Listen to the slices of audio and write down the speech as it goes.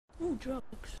Ooh,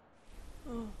 drugs.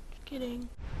 Oh, just kidding.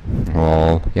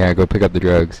 Well, yeah, go pick up the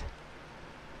drugs.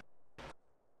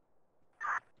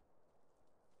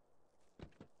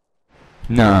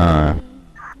 Nah.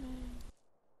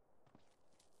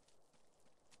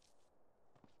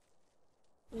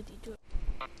 With the drugs.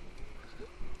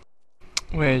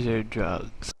 Where's your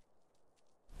drugs?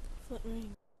 Flint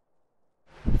ring.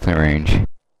 Flint range.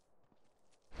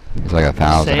 There's like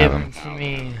 1,000 Save of them them. for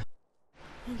me.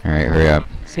 Alright, hurry up.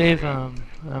 Save them.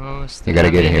 I'm almost. You gotta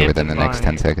I'm get in here within the next 10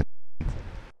 Barney. seconds.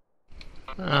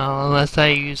 Oh, unless I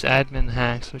use admin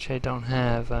hacks, which I don't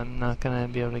have, I'm not gonna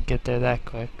be able to get there that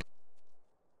quick.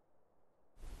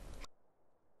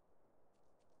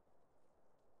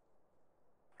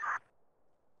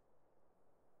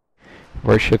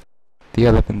 Worship the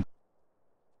elephant.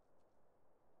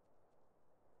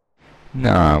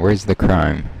 Nah, where's the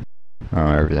crime?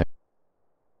 Oh, over there.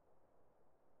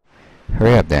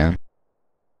 Hurry up, Dan.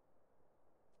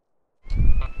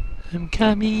 I'm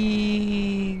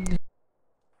coming!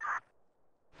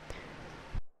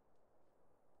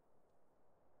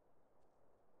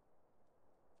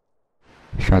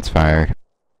 Shots fired.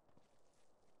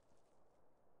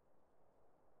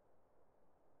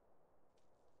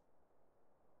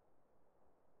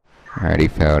 Alright, he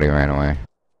failed, he ran away.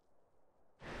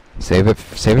 Save it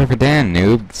for Dan,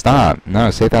 noob. Stop. No,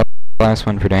 save that last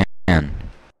one for Dan.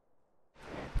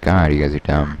 God, you guys are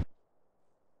dumb.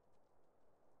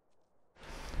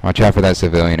 Watch out for that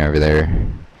civilian over there.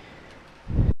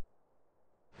 I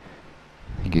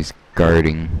think he's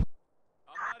guarding.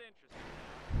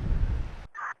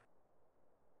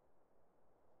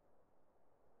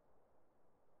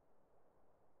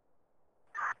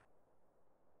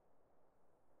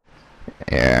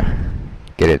 Yeah.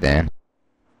 Get it, Dan.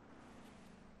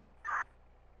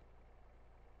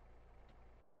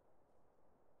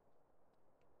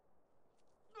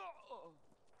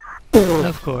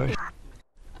 Of course.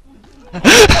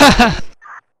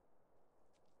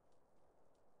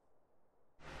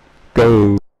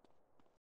 Go.